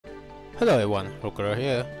Hello everyone, Rookerer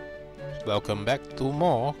here. Welcome back to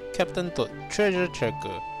more Captain Toad Treasure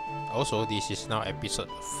Tracker. Also, this is now episode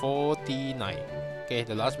 49. Okay,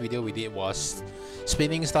 the last video we did was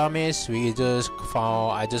spinning star maze. I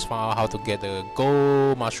just found out how to get the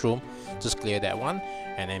gold mushroom. Just clear that one.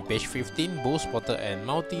 And then page 15, bull spotter and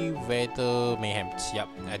multi-vector mayhem. Yep,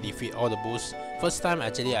 I defeat all the bulls. First time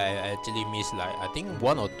actually I actually missed like I think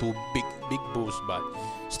one or two big bulls, but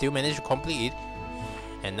still managed to complete it.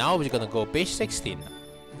 And now we're gonna go page 16.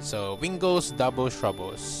 So Wingo's double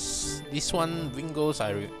troubles. This one Wingo's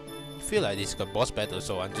I feel like this is a boss battle,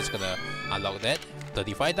 so I'm just gonna unlock that.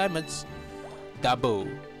 35 diamonds. Double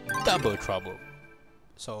trouble.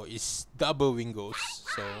 So it's double Wingo's,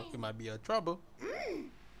 so it might be a trouble.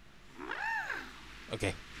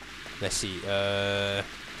 Okay, let's see.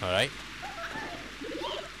 Alright.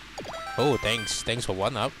 Oh, thanks for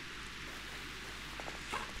one up.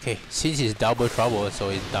 Okay, since it's double trouble, so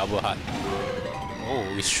it's double hard. Oh,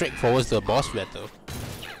 it's straight forward to the boss battle.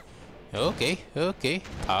 Okay,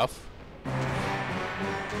 tough.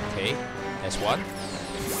 Okay, that's one.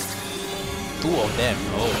 Two of them.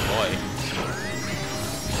 Oh boy.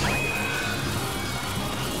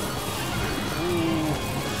 Ooh,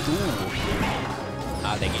 two.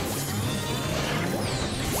 Ah, dang it.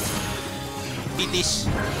 Eat this.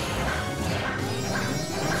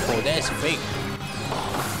 Oh, that's fake.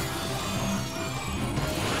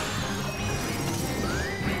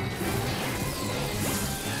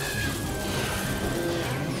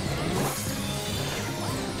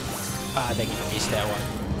 Ah, dang it, I missed that one.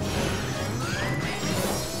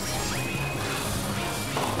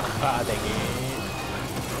 Ah, dang it.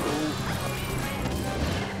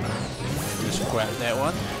 Just grab that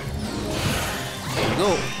one. There you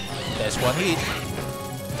go. That's one hit.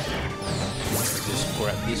 Just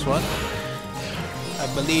grab this one. I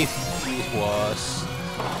believe it was...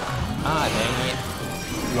 Ah, dang it.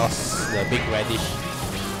 Lost the big radish.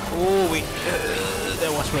 Oh, wait.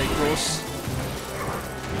 That was very close.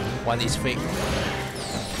 One is fake.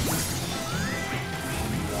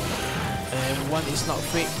 And one is not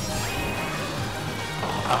fake.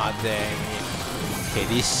 Ah, dang it. Okay,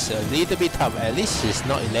 this is a little bit tough. At least it's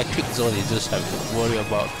not electric zone. You just have to worry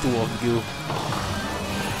about two of you.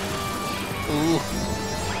 Ooh.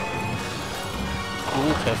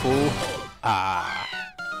 Ooh, careful. Ah.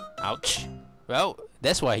 Ouch. Well,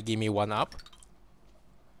 that's why he gave me one up.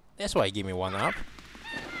 That's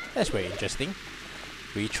very interesting.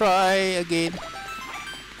 We try again.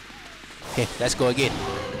 Okay, let's go again.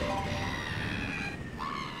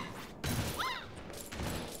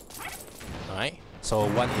 Alright, so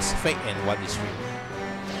one is fake and one is real.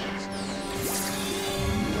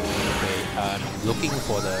 Okay, I'm looking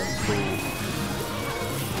for the blue.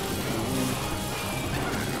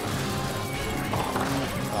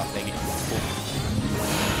 Oh, dang it.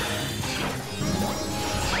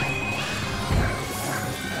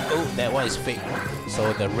 Oh, that one is fake.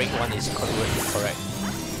 So the red one is correct.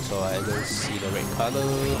 So I don't see the red color.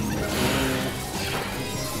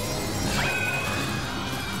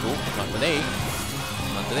 Oh, not today.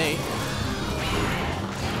 Not today.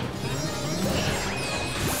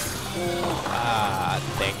 Ah,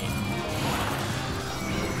 dang it.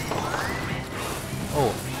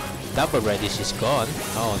 Oh, double radish is gone.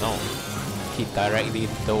 Oh no. He directly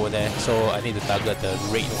over there. So I need to target the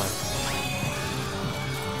red one.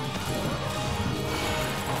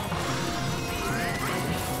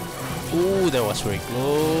 Ooh, that was very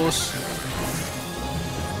close.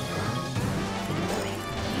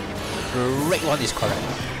 The red one is correct.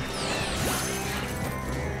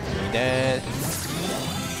 That.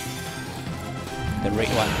 The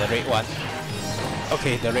red one.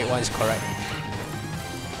 Okay, the red one is correct.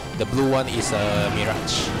 The blue one is a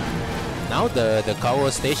mirage. Now the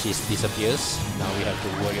cover stage disappears. Now we have to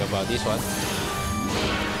worry about this one.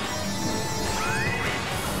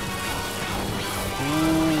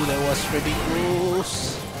 Ooh, that was pretty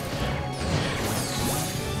close.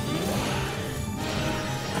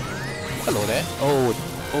 Hello there. Oh,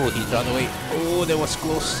 he ran away. Oh, that was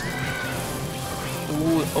close.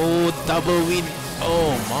 Ooh, oh, double win.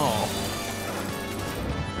 Oh, wow.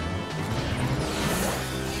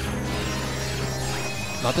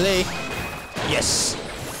 Not today. Yes.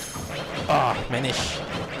 Ah, managed.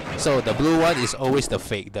 So the blue one is always the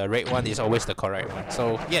fake. The red one is always the correct one.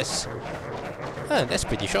 So yes. That's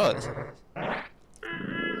pretty short.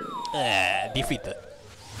 Defeated.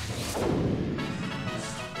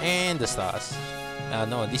 And the stars.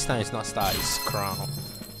 No, this time it's not star, it's crown.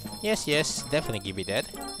 Yes, definitely give me that.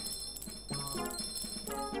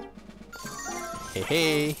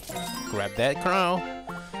 Hey, grab that crown.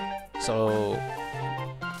 So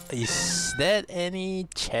Is there any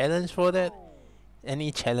challenge for that?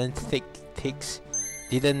 Any challenge ticks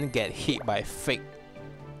didn't get hit by fake.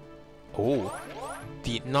 Oh,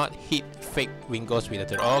 did not hit fake Wingos with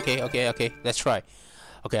the turtle. Okay. Let's try.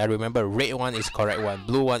 Okay, I remember red one is correct one,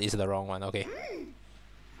 blue one is the wrong one. Okay.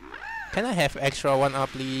 Can I have extra 1 up,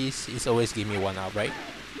 please? It's always give me 1 up, right?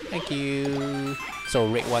 Thank you. So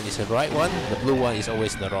red one is the right one, the blue one is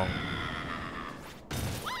always the wrong.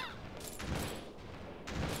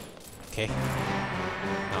 Okay.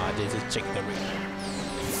 Now I just check the red.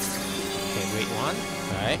 Okay, red one.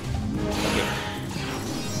 Alright. Okay.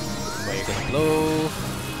 Where you gonna blow?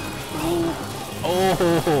 Ooh.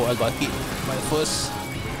 Oh, I got hit by the first.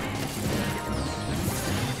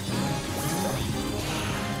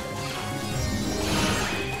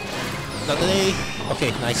 Another day.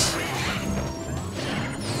 Okay, nice.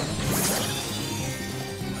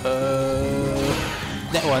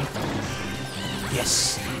 That one.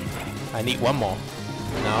 Yes. I need one more.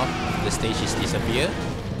 Now the stage is disappeared.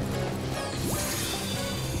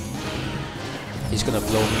 He's gonna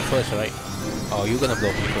blow me first, right? Oh, you're gonna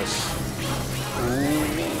blow me first. Ooh.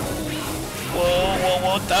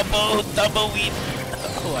 Whoa, double win.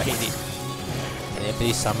 Oh, I hate it. Can I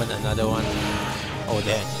please summon another one? Oh,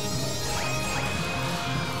 there.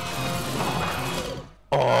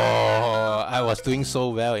 Oh, I was doing so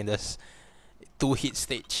well in this 2-hit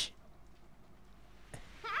stage.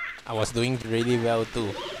 I was doing really well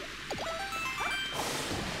too.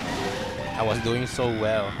 I was doing so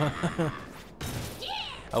well.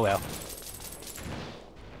 Oh well.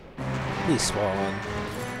 Please spawn.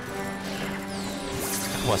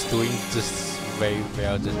 I was doing just very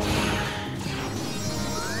well.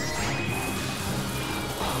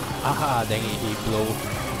 Aha, dang it, he blow.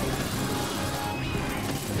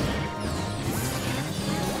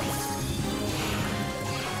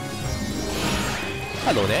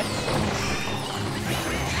 Hello there.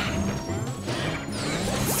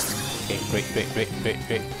 Okay, great.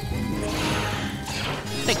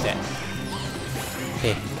 Take that.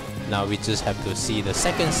 Okay, now we just have to see the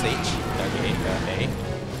second stage. Okay.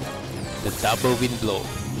 The double wind blow.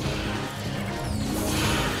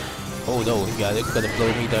 Oh no, yeah, they're gonna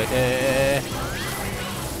blow me there.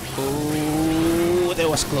 Oh, that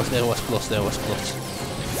was close.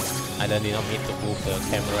 I did not need to move the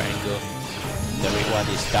camera angle. The red one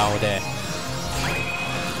is down there.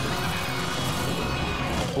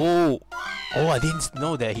 Oh, I didn't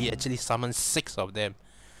know that he actually summoned 6 of them.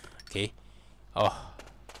 Okay. Oh,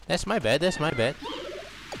 that's my bad. Okay.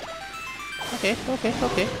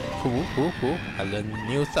 Cool. I learned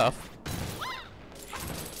new stuff.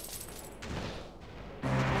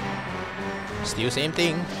 Still same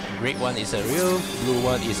thing. Red one is a real, blue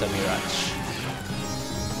one is a mirage.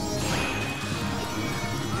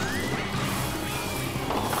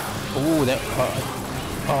 Oh, that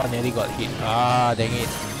I nearly got hit. Ah, dang it.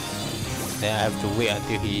 Then I have to wait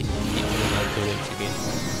until he hits the turrets again.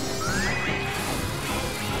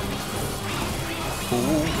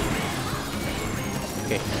 Ooh.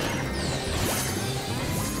 Okay.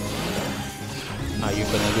 Are you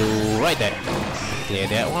gonna do right there? Clear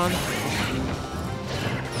that one.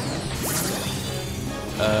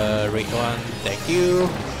 Red one, thank you.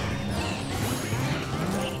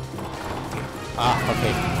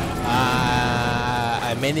 Okay.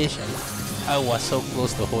 I managed. I was so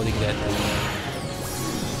close to holding that.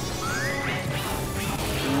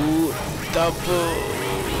 Ooh, double.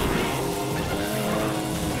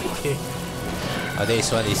 Okay. Oh,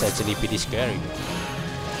 this one is actually pretty scary.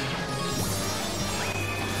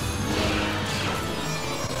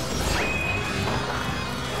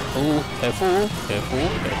 Oh, careful.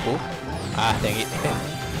 Ah, dang it.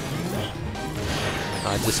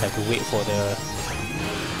 I just have to wait for the...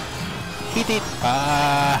 Hit it!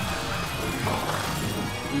 Ah!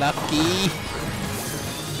 Lucky!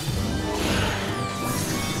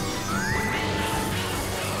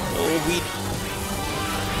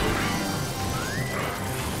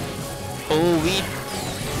 Oh, wait!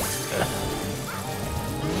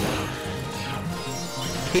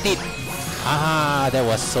 Hit it! Ah, that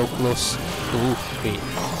was so close. Ooh, wait!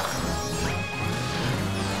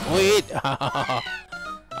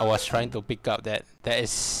 I was trying to pick up that. That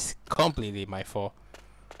is completely my fault.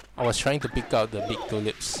 I was trying to pick up the big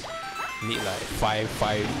tulips. Need like five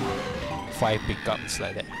pickups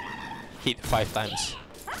like that. Hit 5 times.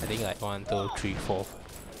 I think like 1, 2, 3, 4,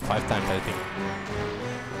 5 times I think.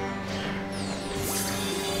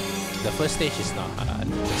 The first stage is not hard.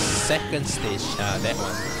 The second stage, that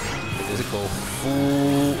one. Does it go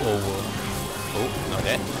full over? Oh, not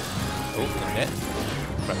that. Oh, not that.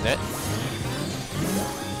 From that.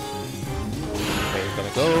 Where you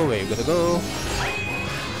gonna go? Where you gonna go?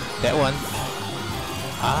 That one.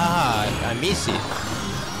 Ah, I missed it.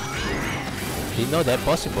 Didn't know that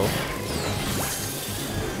possible.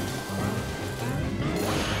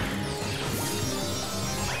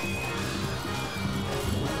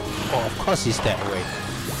 Oh, of course it's that way.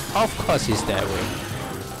 Of course it's that way.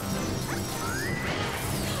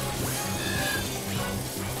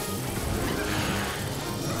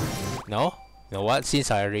 No? You know what?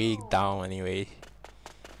 Since I already down anyway.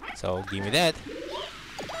 So give me that.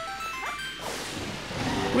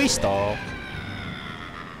 Restock.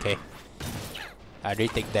 Okay. I already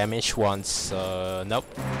take damage once. Nope.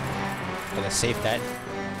 Gonna save that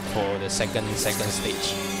for the second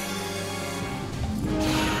stage.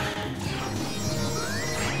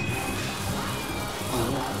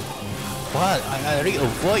 What? I already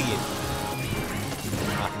avoid it.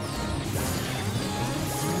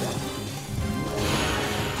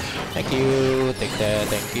 Thank you. Take that.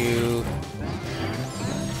 Thank you.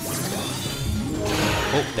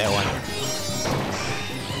 Oh, that one.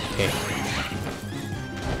 Okay.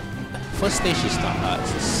 First stage is not hard.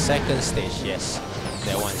 Second stage, yes.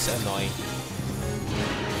 That one's annoying.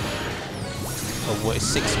 Avoid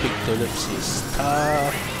 6 big tulips is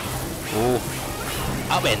tough. Oh,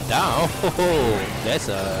 up and down. Oh, that's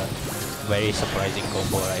a very surprising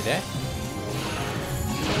combo right there.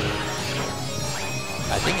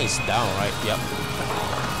 I think it's down, right? Yep.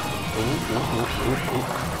 Ooh.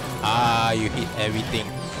 Ah, you hit everything.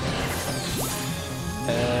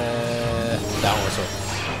 Down also.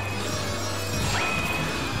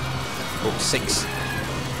 Oh, 6.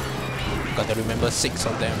 Gotta remember 6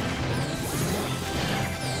 of them.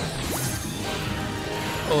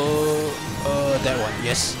 Oh, that one.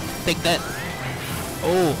 Yes. Take that.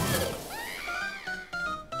 Oh.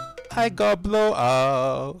 I got blow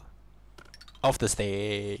out. Off the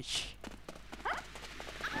stage.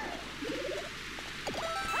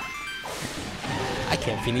 I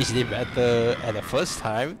can finish the battle at the first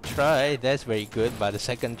time try. That's very good, but the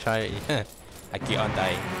second try, I keep on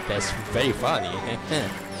dying. That's very funny.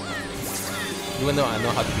 Even though I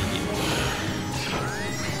know how to beat it.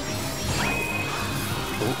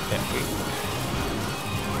 Oh, that way.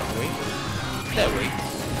 That way. That way.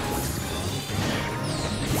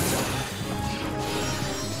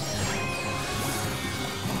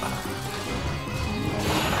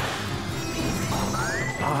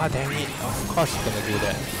 Ah, dang it. Of course you're gonna do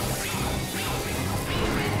that.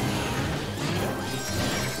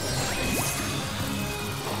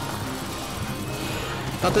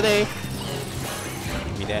 Not today.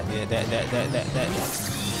 Give me that.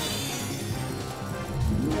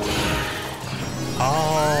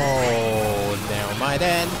 Oh, never mind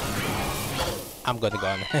then. I'm gonna go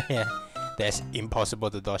on. That's impossible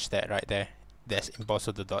to dodge that right there. That's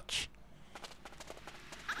impossible to dodge.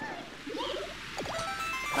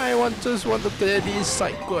 I just want to clear these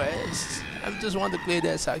side quests. I just want to clear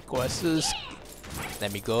that side quests.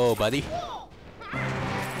 Let me go, buddy.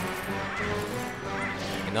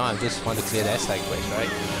 You know, I just want to clear that side quest, right?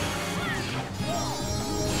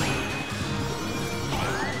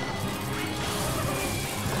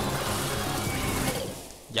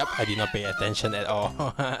 Yep, I did not pay attention at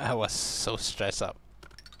all. I was so stressed up.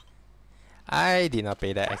 I did not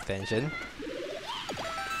pay that attention.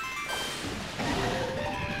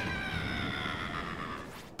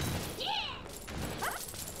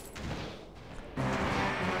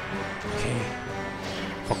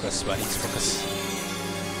 Focus, buddies, focus.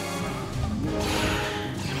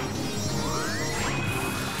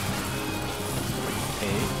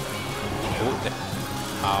 Okay. Oh,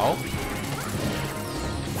 ow.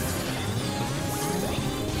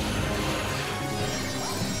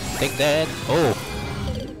 Take that. Oh.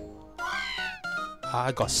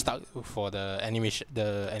 I got stuck for the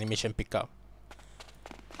animation pickup.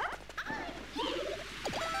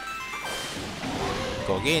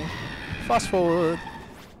 Go again. Fast forward.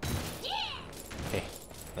 Okay,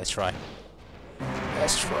 let's try.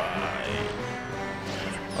 Let's try.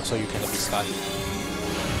 Also, you cannot be stunned.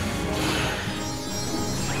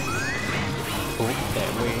 Oh,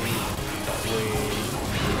 that way,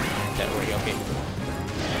 okay.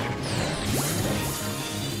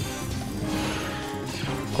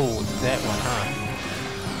 Oh, that one, huh?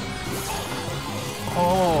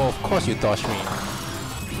 Oh, of course you dodged me.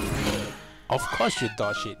 Of course you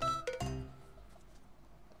dodged it.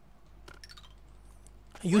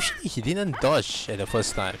 Usually he didn't dodge at the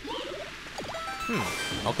first time.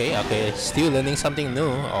 Okay. Still learning something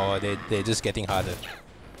new, or they're just getting harder.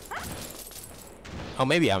 Or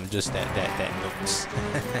maybe I'm just that noobs.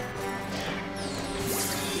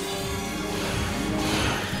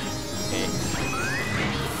 Okay.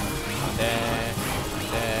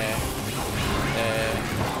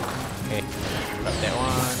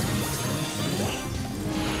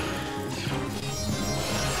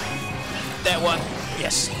 that one.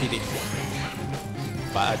 Yes, hit it.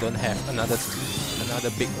 But I don't have another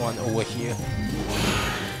big one over here,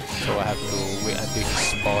 so I have to wait until he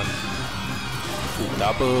spawn to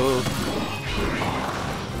double.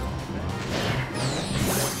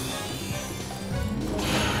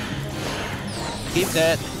 Keep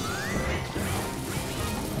that.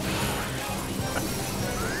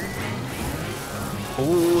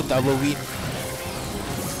 Oh, double win.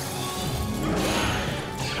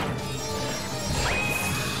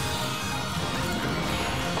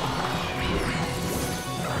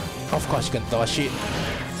 Of course you can dodge it.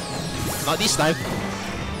 Not this time.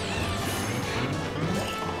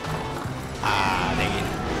 Ah, dang it.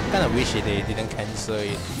 Kinda wish they didn't cancel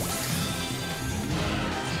it.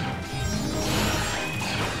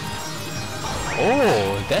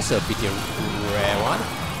 Oh, that's a pretty rare one.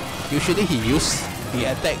 Usually he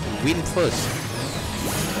attack win first.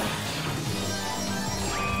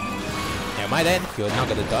 Never mind then, you're not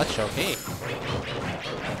gonna dodge, okay.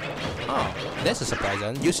 Oh, that's a surprise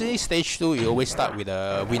one. Usually stage 2 you always start with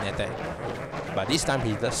a wind attack. But this time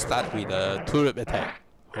he does start with a turret attack.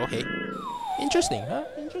 Okay. Interesting, huh?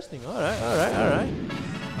 Interesting. Alright.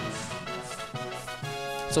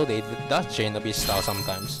 So they does change a bit style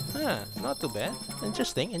sometimes. Huh, not too bad.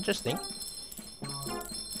 Interesting.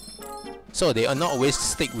 So they are not always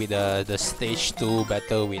stick with the stage 2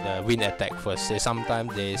 battle with the wind attack first.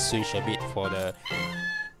 Sometimes they switch a bit for the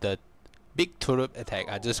big turret attack.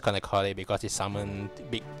 I just kinda call it because it summoned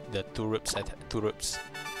the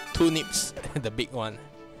turnips, the big one.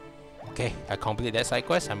 Okay, I completed that side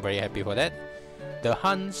quest. I'm very happy for that. The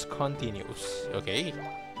hunt continues. Okay.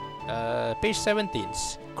 Page 17.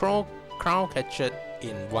 Crown captured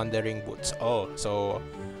in Wandering Woods. Oh, so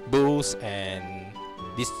bulls and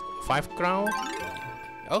this 5 crown.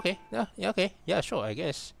 Okay, yeah, sure, I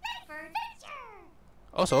guess.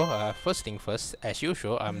 Also, first thing first, as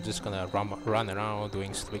usual, I'm just gonna run around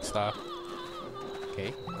doing stupid stuff.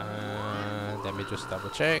 Okay, let me just double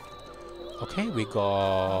check. Okay, we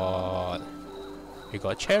got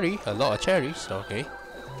cherry, a lot of cherries. Okay.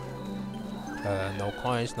 No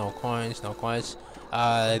coins.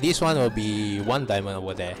 This one will be 1 diamond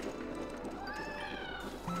over there.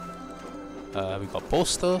 We got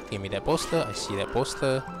poster. Give me that poster. I see that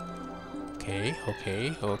poster.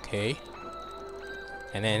 Okay.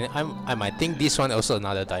 And then I might think this one also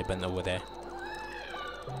another diamond over there.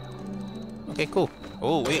 Okay, cool.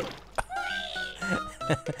 Oh wait.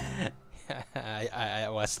 I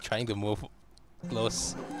was trying to move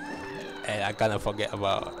close, and I kinda forget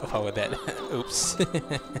about that. Oops.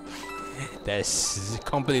 That's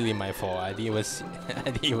completely my fault. I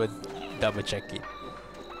didn't even double check it.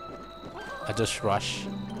 I just rush.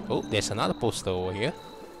 Oh, there's another poster over here.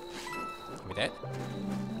 Give me that.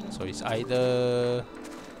 So it's either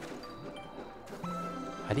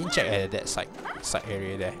I didn't check at that side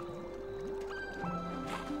area there.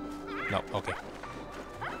 No, okay.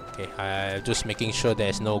 Okay, I'm just making sure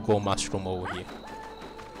there's no gold mushroom over here.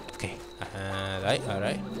 Okay,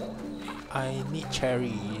 alright. I need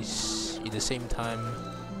cherries. At the same time,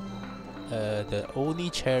 the only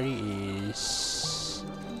cherry is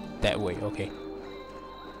that way. Okay.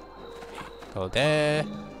 Go there,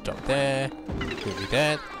 drop there, give me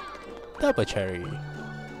that. Double cherry.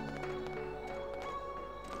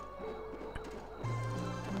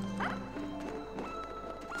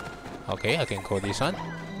 Okay, I can go this one.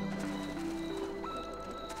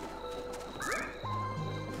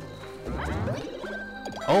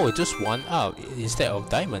 Oh, just 1 out instead of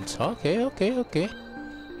diamonds. Okay.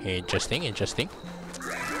 Interesting.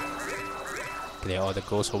 Clear all the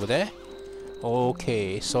ghosts over there.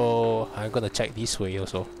 Okay, so I'm gonna check this way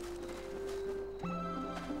also.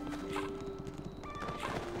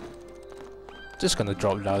 Just gonna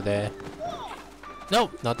drop down there.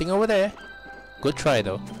 Nope, nothing over there. Good try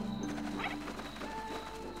though.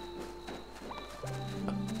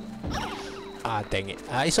 Ah, dang it.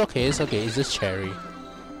 It's okay. It's just cherry.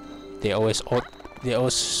 They always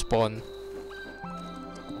spawn.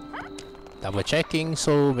 Double checking,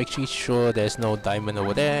 so making sure there's no diamond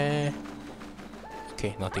over there.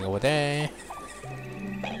 Okay, nothing over there.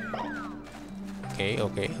 Okay,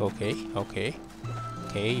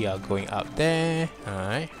 you are going up there.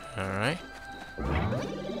 Alright.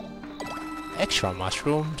 Extra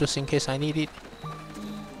mushroom, just in case I need it.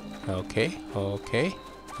 Okay.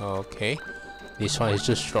 This one is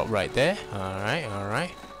just dropped right there.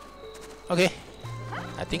 Alright. Okay.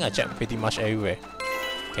 I think I checked pretty much everywhere.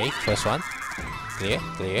 Okay, first one. Clear.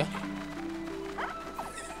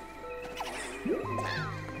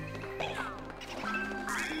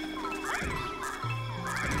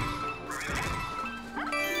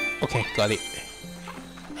 Okay, got it.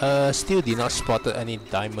 Still did not spot any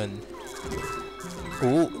diamond.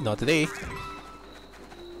 Ooh, not today.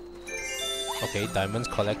 Okay, diamonds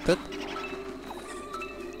collected.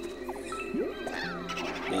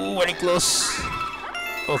 Ooh, very close.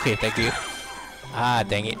 Okay, thank you. Ah,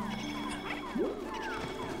 dang it.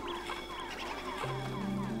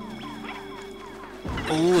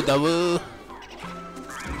 Ooh, double.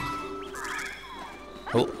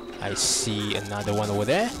 Oh, I see another one over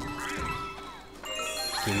there.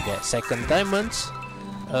 Give me that second diamonds.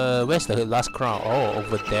 Where's the last crown? Oh,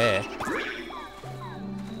 over there.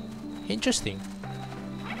 Interesting.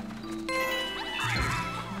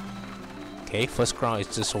 Okay, first crown is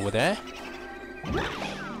just over there.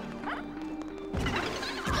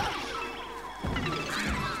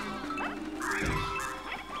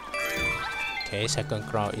 Okay, second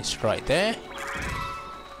crown is right there.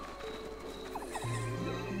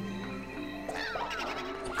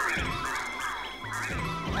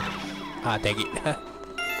 Ah, dang it.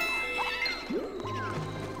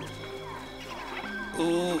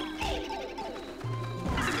 Ooh.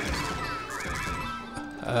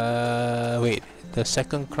 Wait. The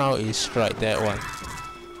second crown is right that one.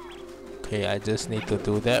 Okay, I just need to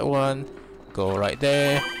do that one. Go right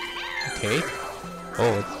there. Okay.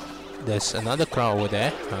 Oh, there's another crown over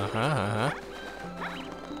there.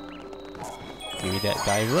 Give me that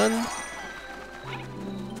diamond.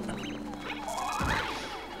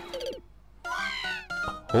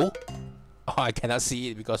 Oh, I cannot see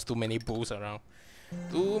it because too many bulls around.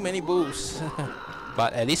 Too many bulls.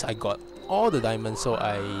 But at least I got all the diamonds, so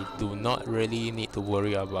I do not really need to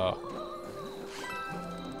worry about.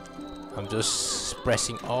 I'm just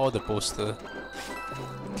pressing all the poster.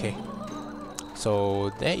 Okay.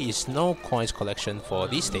 So there is no coins collection for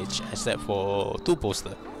this stage except for 2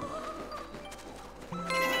 posters.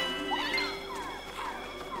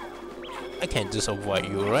 I can just avoid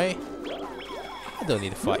you, right? I don't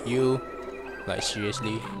need to fight you. Like,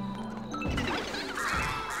 seriously.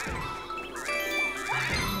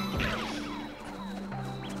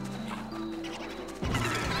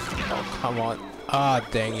 Oh, come on. Ah,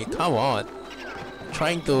 dang it. Come on.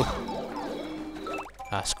 Trying to...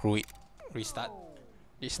 Ah, screw it. Restart.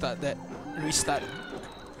 Restart that. Restart.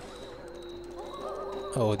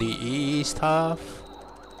 Oh, this is tough.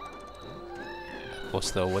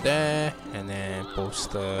 Poster over there, and then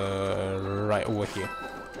poster right over here.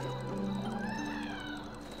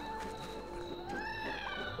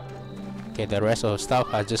 Okay, the rest of the stuff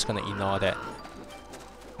I'm just gonna ignore that.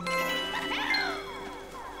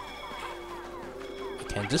 I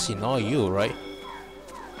can just ignore you, right?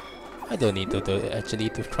 I don't need to actually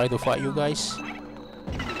to try to fight you guys.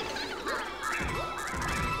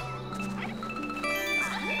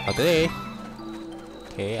 Okay.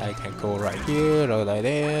 Okay, I can go right here, go right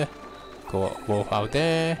there, go both out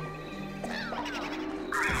there.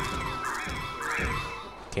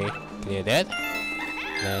 Okay, clear that.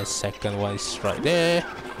 The second one is right there.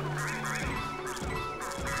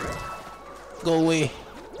 Go away.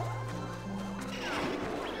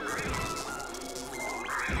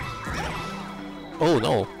 Oh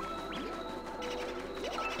no.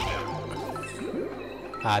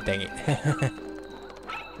 Ah, dang it.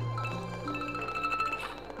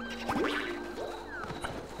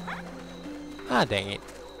 Ah, dang it.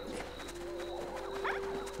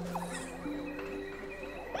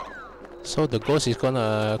 So the ghost is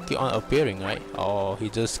gonna keep on appearing, right? Or he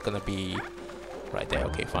just gonna be right there.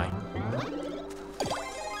 Okay, fine.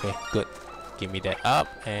 Okay, good. Give me that up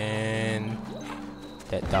and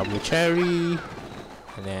that double cherry.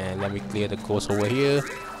 And then let me clear the ghost over here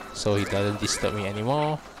so he doesn't disturb me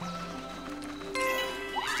anymore.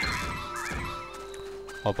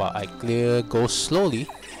 How about I clear ghost slowly?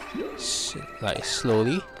 Like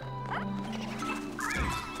slowly.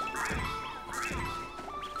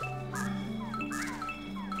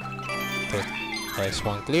 Okay, there's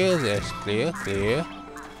one clear, there's clear.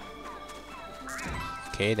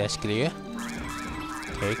 Okay, that's clear.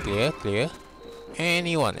 Okay, clear.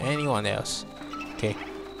 Anyone else? Okay.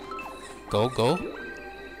 Go.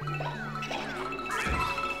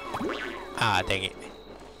 Ah, dang it.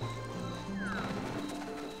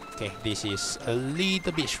 Okay, this is a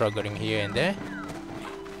little bit struggling here and there.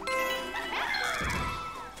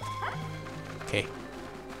 Okay.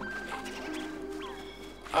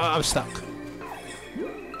 Ah, I'm stuck.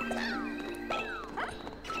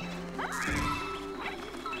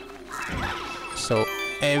 So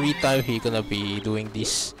every time he gonna be doing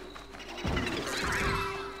this.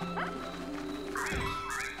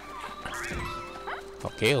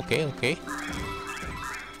 Okay. Okay,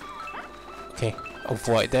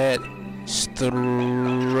 avoid that.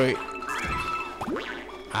 Straight.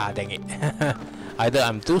 Ah, dang it. Either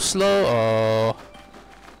I'm too slow or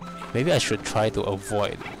maybe I should try to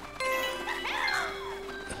avoid.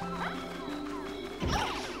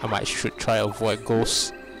 Should try to avoid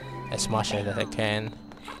ghosts as much as I can.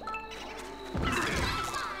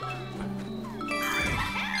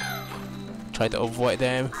 Try to avoid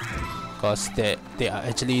them because they are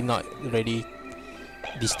actually not really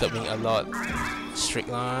disturbing a lot. Straight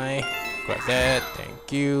line. Grab that.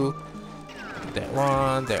 Thank you. That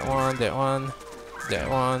one. That one. That one. That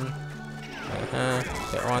one.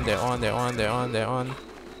 That one. That one. That one. That one. That one.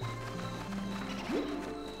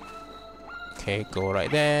 Okay, go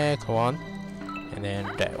right there. Come on. And then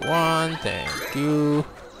that one. Thank you.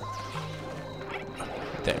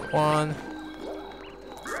 That one.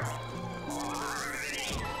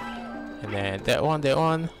 And then that one. That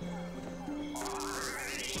one.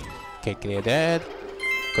 Okay, clear that.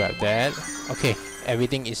 Grab that. Okay,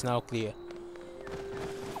 everything is now clear.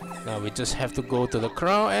 Now we just have to go to the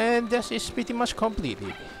crown, and that is pretty much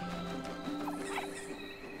completed.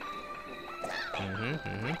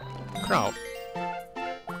 Crown.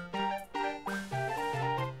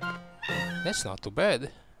 That's not too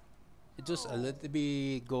bad. It's just a little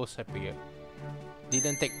bit ghost happier.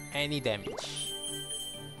 Didn't take any damage.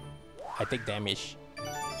 I take damage.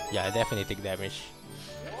 Yeah, I definitely take damage.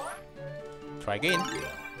 Try again.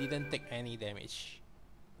 Didn't take any damage.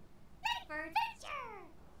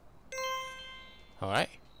 Alright.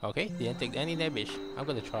 Okay, didn't take any damage. I'm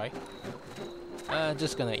gonna try.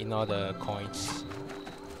 Just gonna ignore the coins.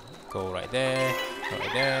 Go right there. Go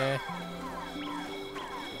right there.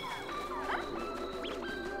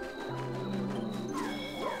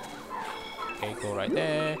 Okay, go right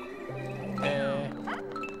there. There.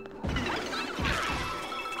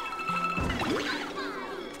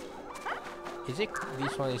 Is it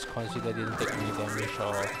this one is considered didn't take any damage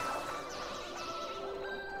or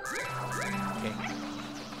okay.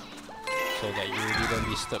 So that you didn't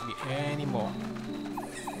disturb me anymore.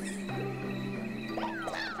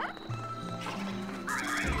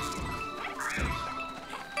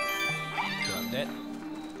 Grab that.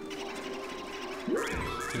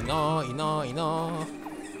 Ino.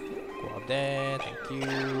 Go up there, thank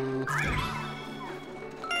you.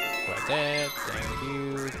 Grab that,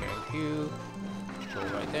 thank you. Go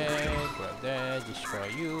right there, grab that, destroy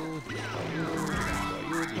you.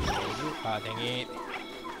 Ah, dang it.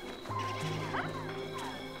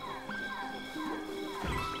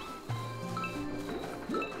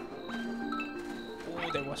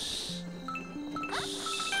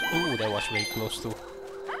 Oh, that was very close too.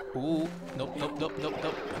 Ooh, nope.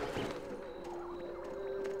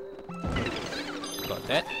 Got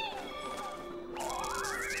that.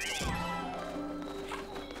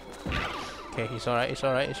 Okay, it's alright.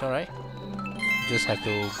 Just have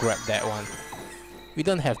to grab that one. We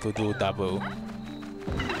don't have to do double.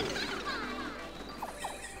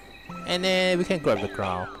 And then we can grab the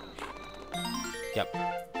crown. Yep.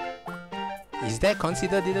 Is that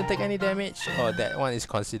considered didn't take any damage? Or that one is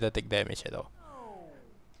considered take damage at all?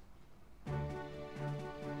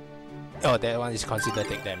 Oh, that one is considered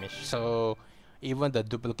take damage. So even the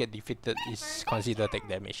duplicate defeated is considered take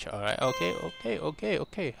damage. Alright, okay.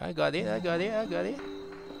 I got it. I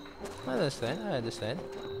understand.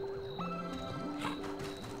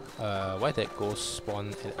 Why that ghost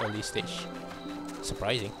spawn at early stage?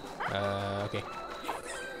 Surprising. Okay.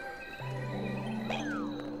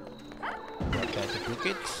 Grab that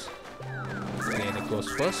duplicates. Clear the ghost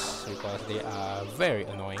first because they are very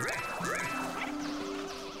annoying.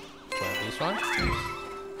 Grab this one.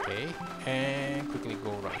 Okay, and quickly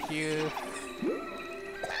go right here.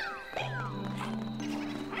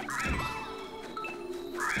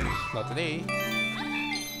 Not today.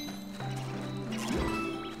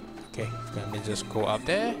 Okay, let me just go up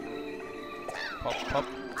there. Pop.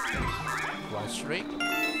 One straight.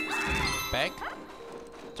 Back.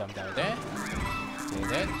 Jump down there. Clear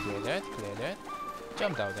that.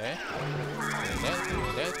 Jump down there.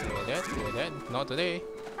 Clear that. Not today.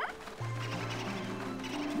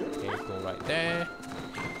 Okay, go right there.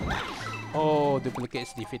 Oh,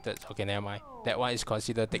 duplicates defeated. Okay, never mind. That one is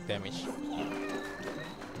considered take damage.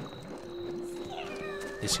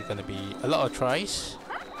 This is gonna be a lot of tries.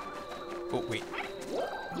 Oh, wait.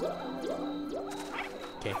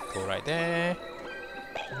 Okay, go right there.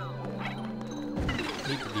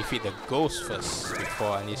 Need to defeat the ghost first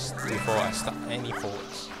before I start any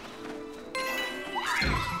forwards.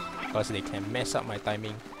 Because they can mess up my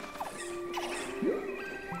timing.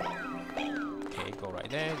 Okay, go right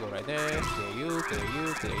there. Clear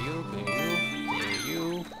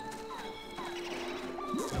you.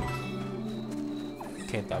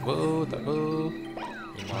 Okay, double. You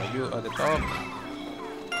know, you at the top.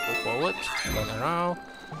 Go forward, turn around,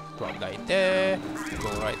 drop like there, go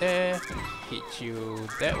right there, hit you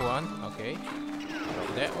that one, okay,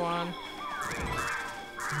 drop that one.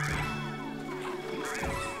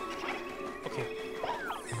 Okay.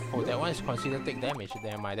 Oh, that one is considered take damage,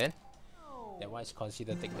 never mind then. That one is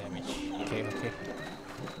considered take damage. Okay.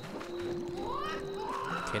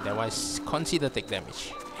 Okay, that one is considered take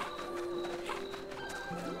damage.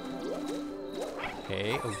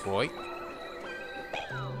 Okay, avoid.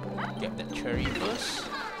 Get that cherry first.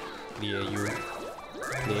 Clear you.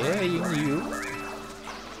 Clearing you.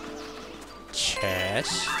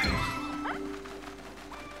 Chest.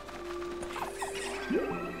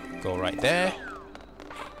 Go right there.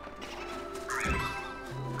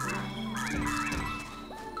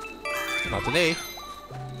 Not today.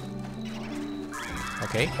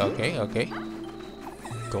 Okay.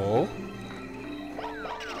 Go.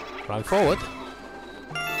 Run forward.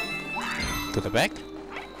 To the back.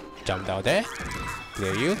 Jump down there.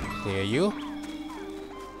 Clear you.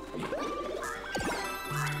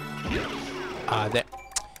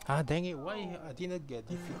 Dang it, why I didn't get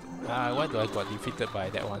defeated? Why do I got defeated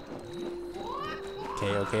by that one?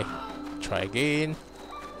 Okay. Try again.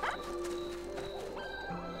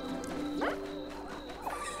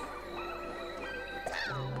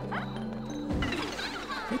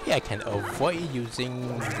 Maybe I can avoid using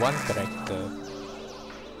one character.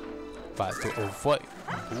 But to avoid...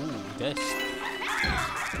 Ooh,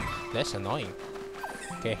 that's annoying.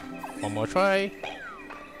 Okay, one more try.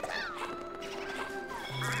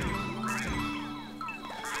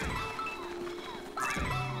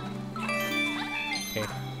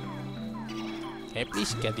 Okay,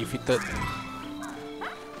 please get defeated.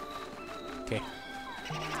 Okay.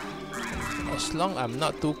 As long I'm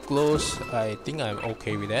not too close, I think I'm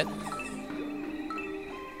okay with that.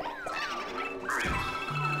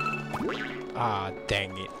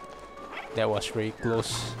 Dang it. That was very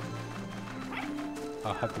close.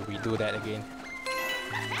 I'll have to redo that again.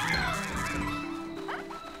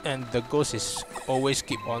 And the ghost is always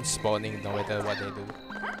keep on spawning no matter what they do.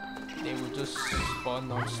 They will just spawn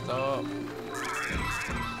non-stop.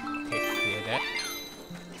 Okay, clear that.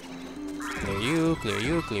 Clear you. Clear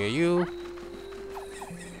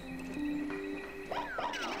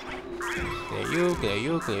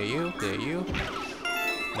you.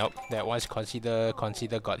 Nope, that was consider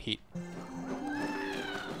got hit.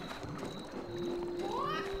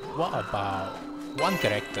 What about one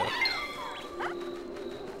character?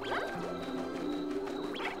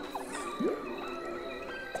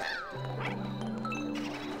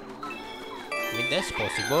 I mean, that's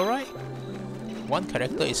possible, right? One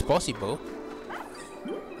character is possible.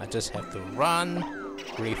 I just have to run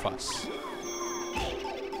really fast.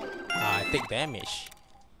 I take damage.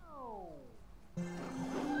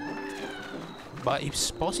 But it's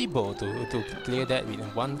possible to clear that with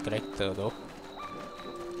one character though.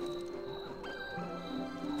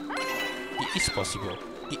 It is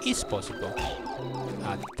possible.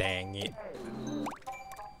 Dang it.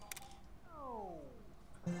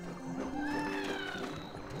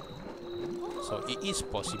 So it is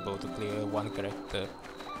possible to clear one character.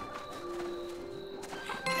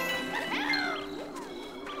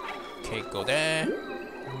 Okay, go there.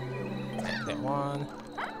 Take that one.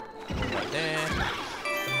 Go right there.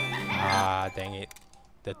 Dang it.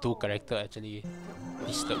 The two character actually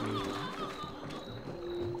disturbed me.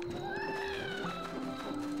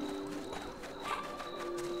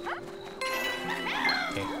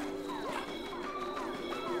 Okay.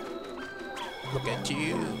 Look at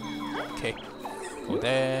you. Okay. Go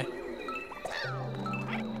there.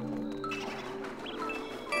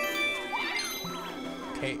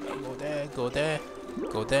 Okay,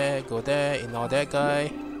 go there, ignore that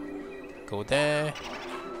guy. Go there.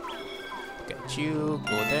 Look at you,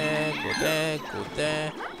 go there. Look at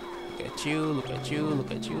you.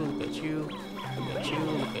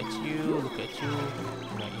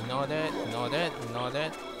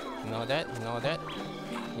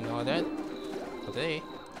 Ignore that. Okay.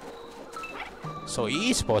 So it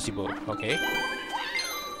is possible, okay.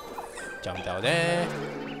 Jump down there.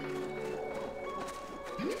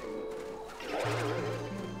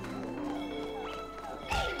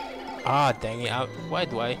 Dang it, why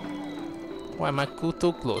am I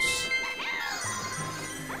too close?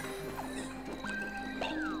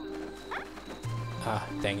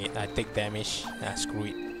 Dang it, I take damage. Screw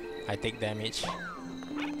it. I take damage.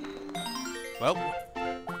 Well,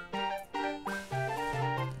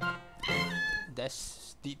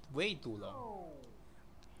 that's way too long.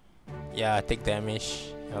 Yeah, I take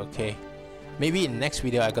damage. Okay. Maybe in next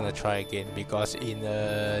video I'm gonna try again, because in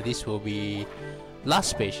this will be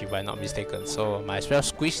last page if I'm not mistaken, so might as well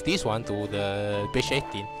squeeze this one to the page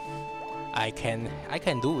 18. I can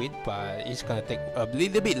do it, but it's gonna take a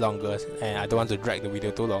little bit longer and I don't want to drag the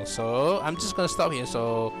video too long, so I'm just gonna stop here.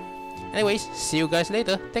 So anyways, see you guys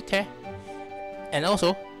later, take care, and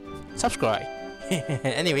also subscribe.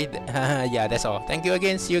 Anyway, yeah, that's all. Thank you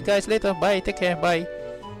again, see you guys later, bye, take care, bye.